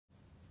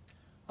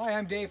Hi,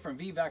 I'm Dave from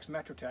Vivax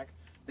Metrotech.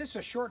 This is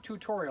a short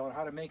tutorial on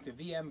how to make the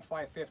VM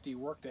 550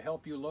 work to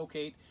help you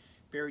locate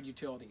buried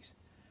utilities.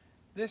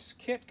 This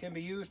kit can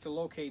be used to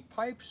locate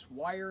pipes,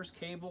 wires,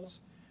 cables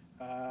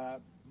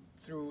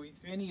through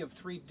any of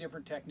 3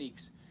 different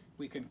techniques.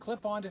 We can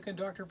clip onto the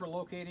conductor for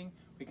locating,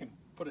 we can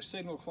put a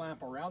signal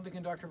clamp around the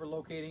conductor for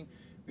locating,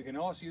 we can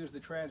also use the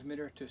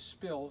transmitter to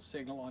spill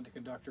signal onto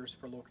conductors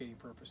for locating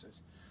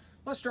purposes.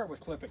 Let's start with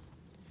clipping.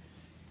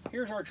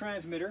 Here's our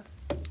transmitter.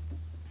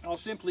 I'll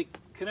simply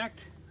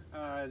connect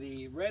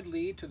the red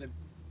lead to the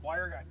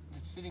wire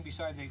that's sitting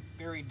beside the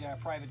buried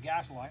private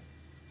gas line.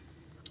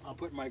 I'll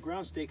put my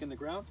ground stake in the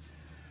ground.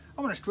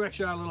 I'm going to stretch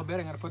out a little bit.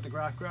 I'm going to put the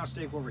ground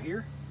stake over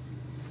here.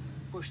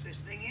 Push this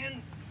thing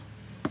in.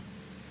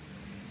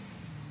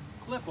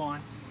 Clip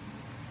on.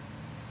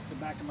 Go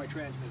back to my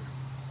transmitter.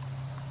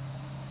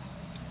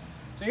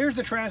 So here's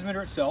the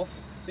transmitter itself.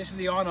 This is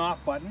the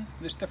on-off button.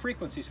 This is the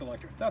frequency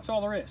selector. That's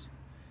all there is.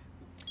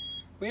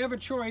 We have a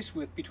choice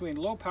between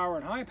low power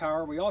and high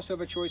power. We also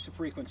have a choice of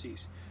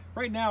frequencies.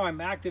 Right now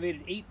I'm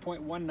activated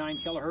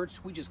 8.19 kilohertz.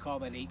 We just call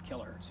that 8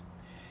 kilohertz.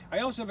 I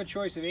also have a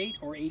choice of 8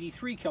 or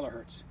 83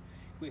 kilohertz.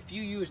 If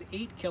you use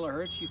 8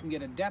 kilohertz, you can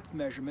get a depth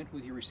measurement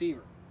with your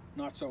receiver.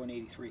 Not so in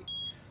 83.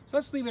 So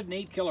let's leave it in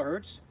 8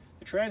 kilohertz.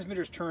 The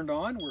transmitter's turned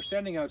on. We're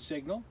sending out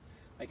signal.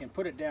 I can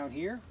put it down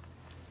here.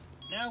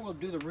 Now we'll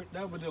do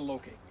the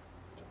locate.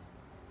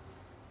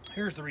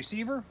 Here's the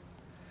receiver.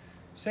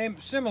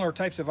 Similar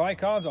types of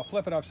icons. I'll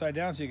flip it upside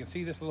down so you can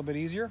see this a little bit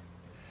easier.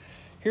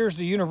 Here's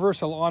the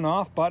universal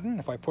on-off button.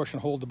 If I push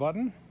and hold the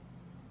button,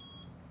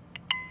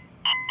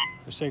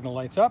 the signal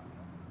lights up.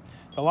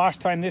 The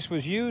last time this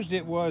was used,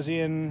 it was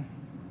in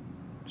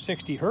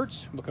 60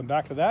 hertz. We'll come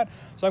back to that.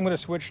 So I'm going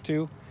to switch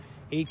to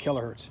 8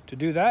 kilohertz. To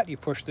do that, you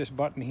push this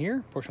button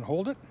here, push and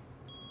hold it.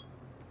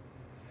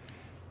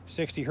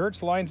 60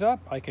 hertz lines up.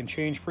 I can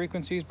change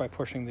frequencies by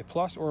pushing the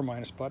plus or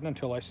minus button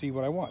until I see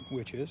what I want,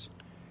 which is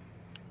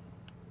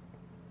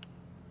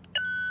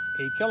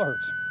 8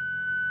 kilohertz.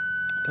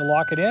 To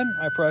lock it in,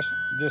 I press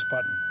this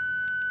button.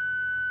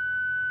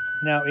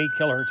 Now 8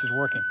 kilohertz is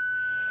working.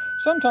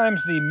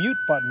 Sometimes the mute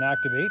button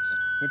activates,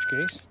 in which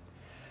case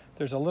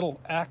there's a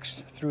little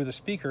axe through the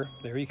speaker.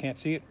 There, you can't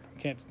see it,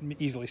 can't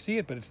easily see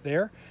it, but it's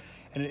there.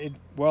 And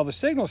while the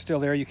signal's still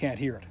there, you can't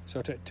hear it.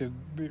 So to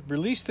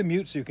release the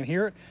mute so you can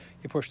hear it,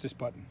 you push this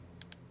button.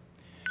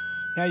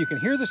 Now you can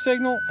hear the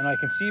signal, and I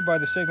can see by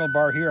the signal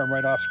bar here, I'm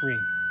right off screen.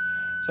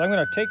 So I'm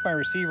going to take my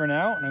receiver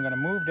now, and I'm going to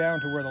move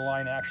down to where the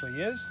line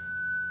actually is.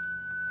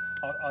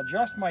 I'll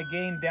adjust my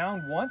gain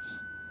down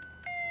once,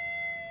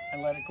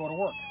 and let it go to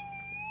work.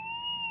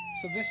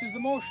 So this is the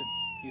motion.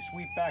 You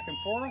sweep back and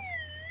forth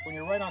when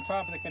you're right on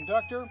top of the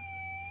conductor.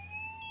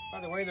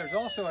 By the way, there's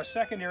also a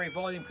secondary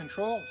volume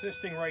control. It's this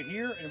thing right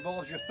here. It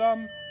involves your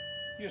thumb.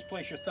 You just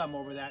place your thumb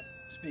over that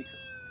speaker.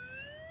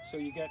 So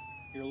you get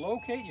your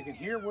locate, you can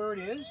hear where it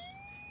is,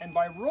 and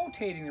by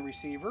rotating the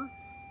receiver,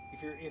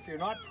 if you're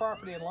not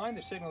properly in line,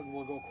 the signal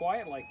will go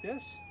quiet like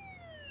this.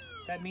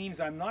 That means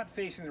I'm not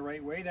facing the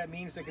right way. That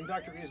means the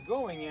conductor is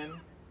going in.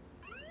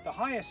 The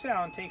highest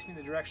sound takes me in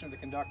the direction of the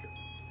conductor.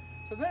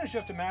 So then it's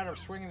just a matter of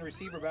swinging the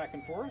receiver back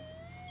and forth,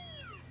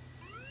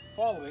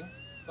 following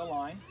the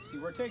line, see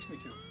where it takes me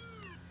to.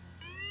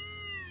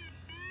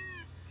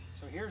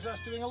 So here's us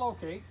doing a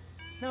locate.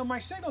 Now my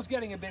signal's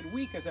getting a bit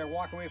weak as I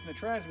walk away from the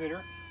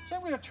transmitter, so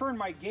I'm going to turn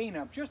my gain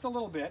up just a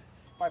little bit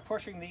by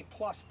pushing the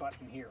plus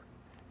button here.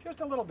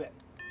 Just a little bit.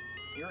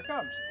 Here it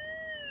comes.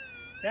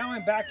 Now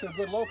I'm back to a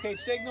good locate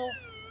signal,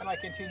 and I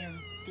continue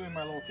doing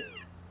my locate.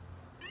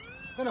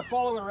 I'm going to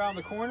follow it around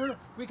the corner.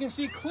 We can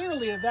see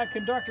clearly that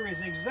conductor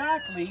is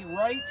exactly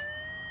right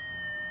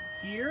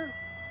here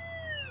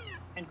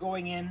and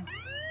going in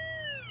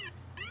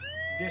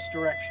this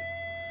direction.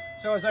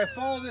 So as I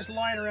follow this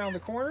line around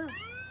the corner,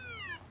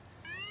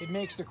 it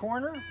makes the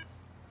corner.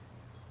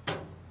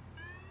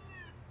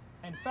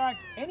 In fact,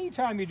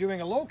 anytime you're doing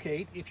a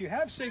locate, if you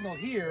have signal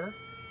here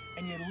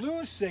and you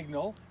lose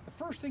signal, the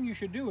first thing you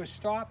should do is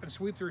stop and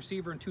sweep the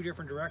receiver in 2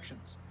 different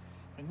directions.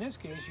 In this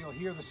case, you'll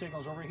hear the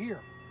signals over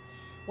here.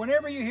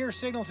 Whenever you hear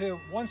signal to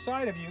one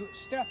side of you,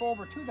 step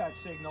over to that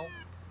signal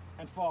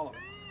and follow it.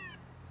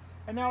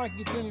 And now I can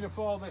continue to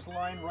follow this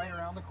line right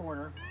around the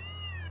corner.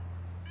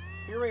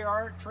 Here we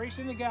are,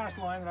 tracing the gas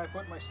line that I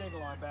put my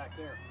signal on back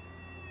there.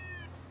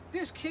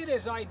 This kit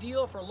is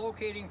ideal for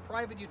locating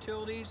private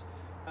utilities,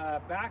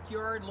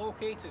 backyard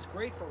locates. It's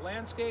great for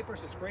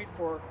landscapers, it's great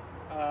for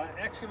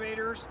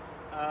excavators,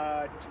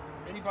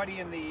 anybody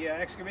in the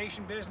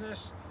excavation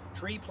business,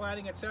 tree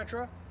planting,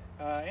 etc.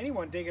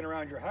 Anyone digging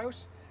around your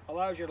house.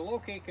 Allows you to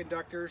locate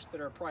conductors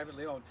that are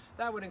privately owned.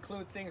 That would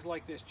include things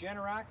like this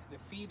Generac, the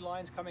feed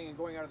lines coming and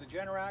going out of the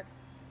Generac,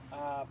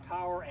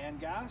 power and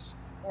gas,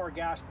 or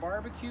gas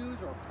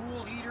barbecues, or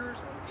pool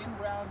heaters, or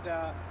in-ground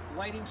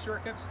lighting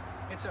circuits.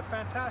 It's a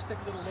fantastic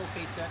little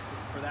locate set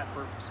for that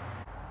purpose.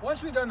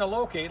 Once we've done the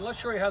locate, let's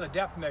show you how the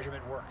depth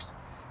measurement works.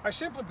 I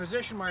simply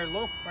position my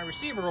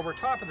receiver over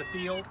top of the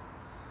field,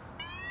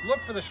 look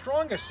for the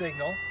strongest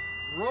signal,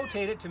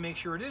 rotate it to make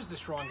sure it is the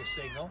strongest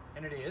signal,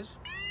 and it is.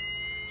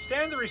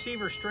 Stand the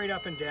receiver straight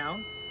up and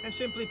down and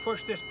simply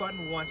push this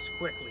button once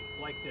quickly,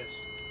 like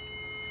this.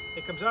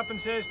 It comes up and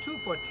says 2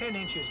 foot 10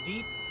 inches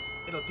deep.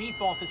 It'll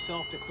default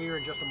itself to clear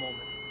in just a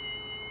moment.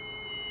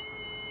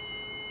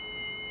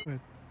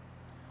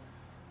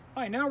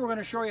 All right, now we're going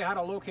to show you how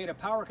to locate a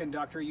power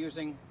conductor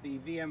using the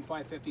VM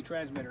 550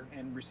 transmitter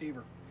and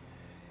receiver.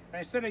 And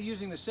instead of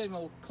using the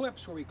signal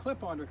clips where we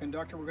clip onto a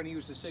conductor, we're going to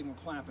use the signal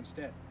clamp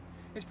instead.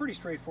 It's pretty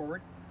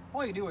straightforward.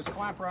 All you do is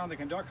clamp around the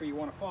conductor you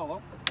want to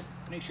follow.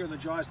 Make sure the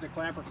jaws of the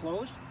clamp are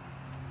closed.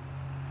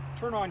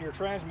 Turn on your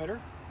transmitter.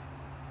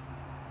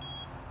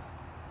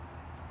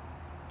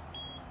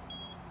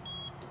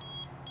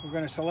 We're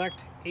going to select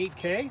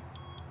 8K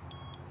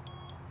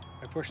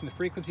by pushing the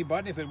frequency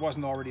button if it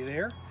wasn't already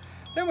there.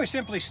 Then we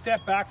simply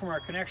step back from our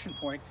connection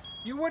point.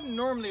 You wouldn't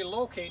normally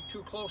locate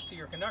too close to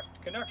your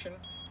connection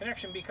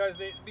because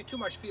there'd be too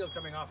much field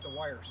coming off the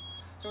wires.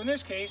 So in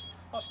this case,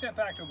 I'll step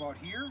back to about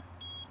here.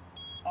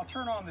 I'll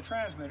turn on the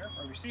transmitter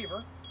or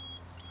receiver.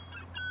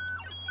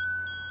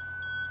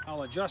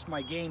 I'll adjust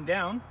my gain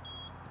down,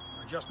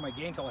 or adjust my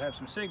gain till I have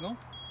some signal.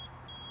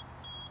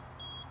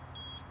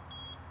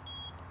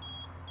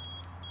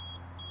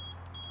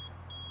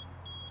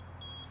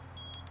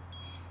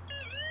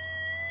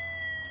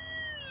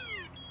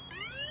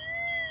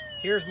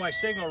 Here's my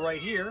signal right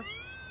here.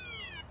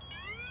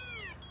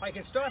 I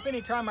can stop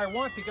anytime I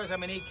want because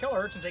I'm in 8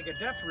 kilohertz and take a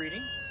depth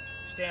reading.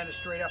 Stand it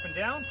straight up and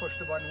down, push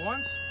the button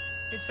once.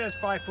 It says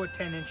 5 foot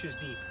 10 inches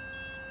deep.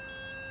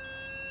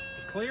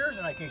 It clears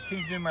and I can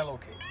continue doing my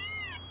locate.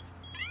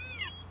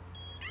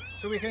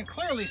 So we can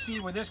clearly see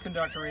where this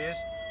conductor is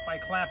by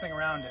clamping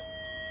around it.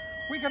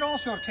 We could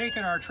also have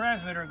taken our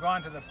transmitter and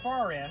gone to the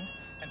far end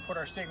and put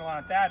our signal on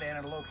at that end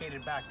and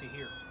located back to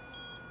here.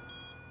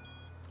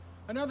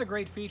 Another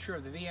great feature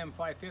of the VM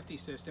 550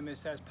 system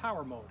is it has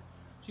power mode.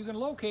 So you can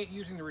locate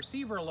using the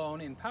receiver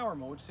alone in power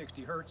mode,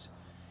 60 hertz,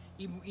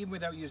 even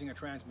without using a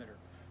transmitter.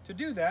 To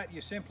do that,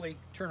 you simply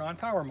turn on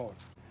power mode.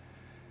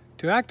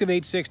 To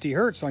activate 60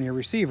 hertz on your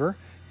receiver,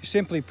 you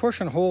simply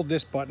push and hold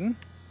this button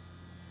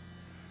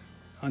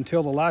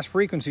until the last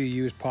frequency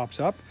you used pops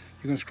up.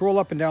 You can scroll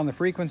up and down the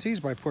frequencies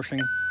by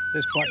pushing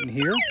this button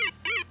here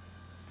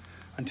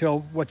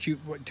until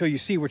you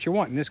see what you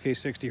want, in this case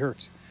 60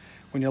 hertz.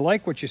 When you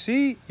like what you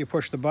see, you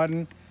push the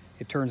button,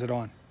 it turns it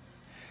on.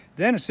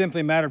 Then it's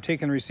simply a matter of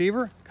taking the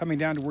receiver, coming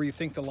down to where you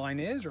think the line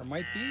is or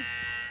might be,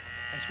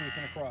 and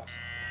sweeping across.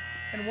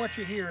 And what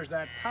you hear is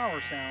that power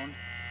sound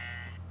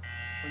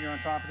when you're on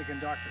top of the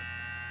conductor.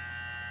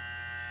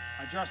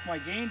 Adjust my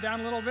gain down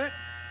a little bit.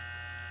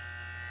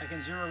 I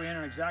can zero in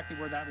on exactly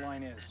where that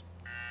line is.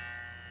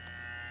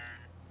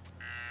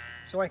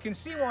 So I can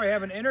see where I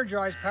have an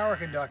energized power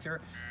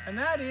conductor, and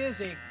that is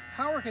a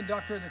power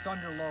conductor that's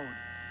under load.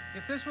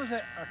 If this was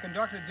a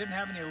conductor that didn't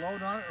have any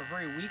load on it, or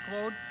very weak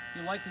load,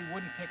 you likely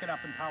wouldn't pick it up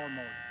in power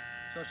mode.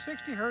 So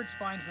 60 hertz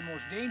finds the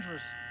most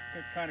dangerous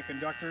kind of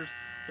conductors,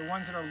 the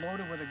ones that are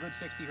loaded with a good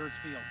 60 hertz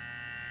field.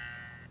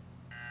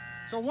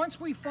 So once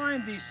we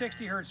find the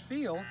 60 hertz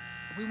field,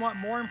 if we want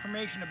more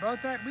information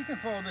about that, we can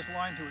follow this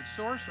line to its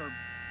source,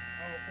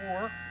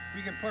 or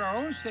we can put our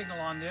own signal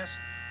on this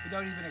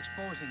without even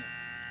exposing it.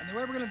 And the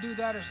way we're going to do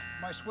that is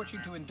by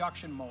switching to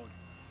induction mode.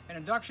 In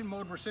induction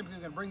mode, we're simply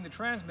going to bring the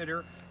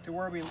transmitter to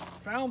where we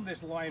found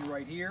this line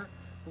right here.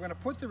 We're going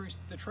to put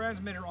the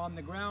transmitter on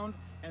the ground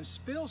and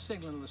spill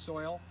signal into the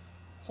soil,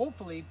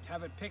 hopefully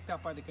have it picked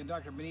up by the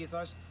conductor beneath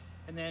us,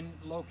 and then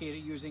locate it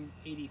using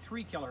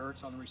 83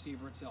 kilohertz on the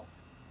receiver itself.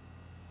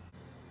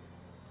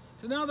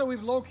 So now that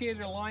we've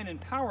located a line in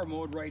power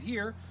mode right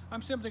here,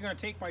 I'm simply going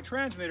to take my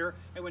transmitter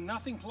and with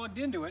nothing plugged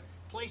into it,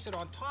 place it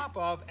on top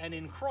of and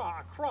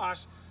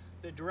across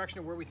the direction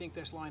of where we think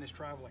this line is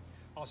traveling.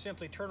 I'll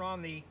simply turn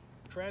on the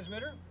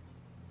transmitter.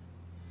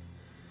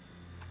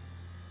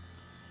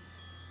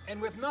 And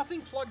with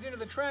nothing plugged into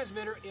the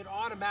transmitter, it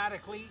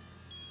automatically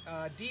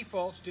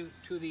defaults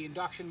to the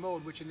induction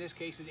mode, which in this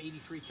case is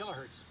 83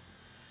 kilohertz.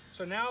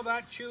 So now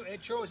that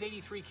it shows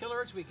 83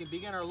 kilohertz, we can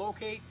begin our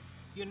locate.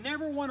 You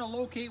never want to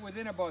locate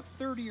within about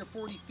 30 or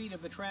 40 feet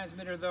of the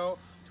transmitter though,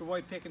 to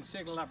avoid picking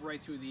signal up right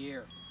through the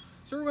air.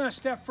 So we're going to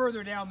step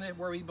further down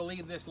where we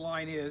believe this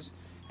line is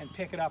and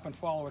pick it up and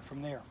follow it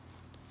from there.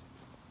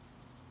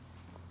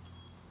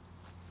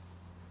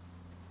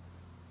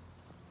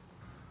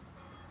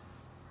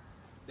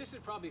 This is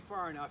probably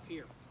far enough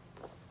here.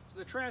 So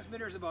the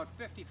transmitter is about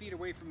 50 feet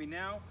away from me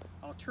now.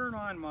 I'll turn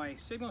on my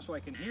signal so I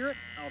can hear it.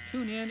 I'll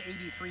tune in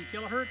 83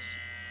 kilohertz.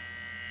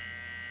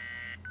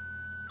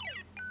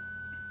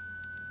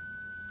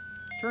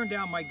 Turn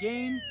down my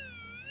gain,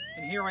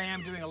 and here I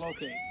am doing a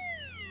locate.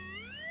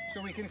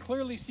 So we can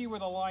clearly see where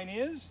the line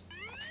is,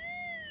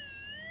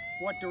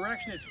 what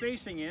direction it's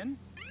facing in,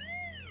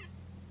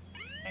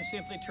 and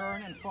simply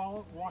turn and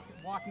follow,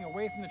 walking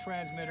away from the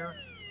transmitter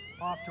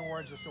off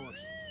towards the source.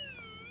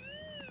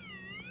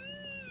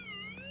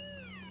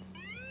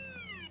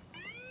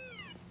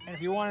 And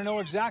if you want to know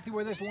exactly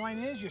where this line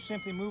is, you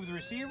simply move the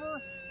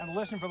receiver and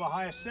listen for the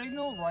highest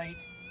signal right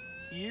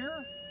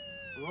here,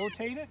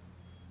 rotate it,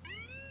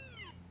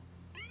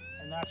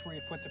 and and that's where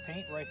you put the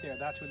paint right there.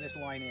 That's where this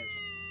line is.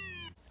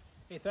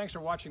 Hey, thanks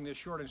for watching this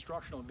short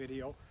instructional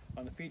video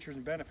on the features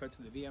and benefits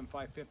of the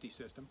VM550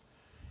 system.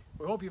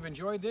 We hope you've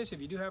enjoyed this.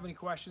 If you do have any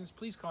questions,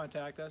 please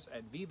contact us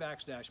at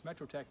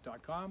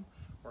vivax-metrotech.com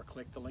or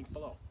click the link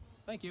below.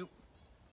 Thank you.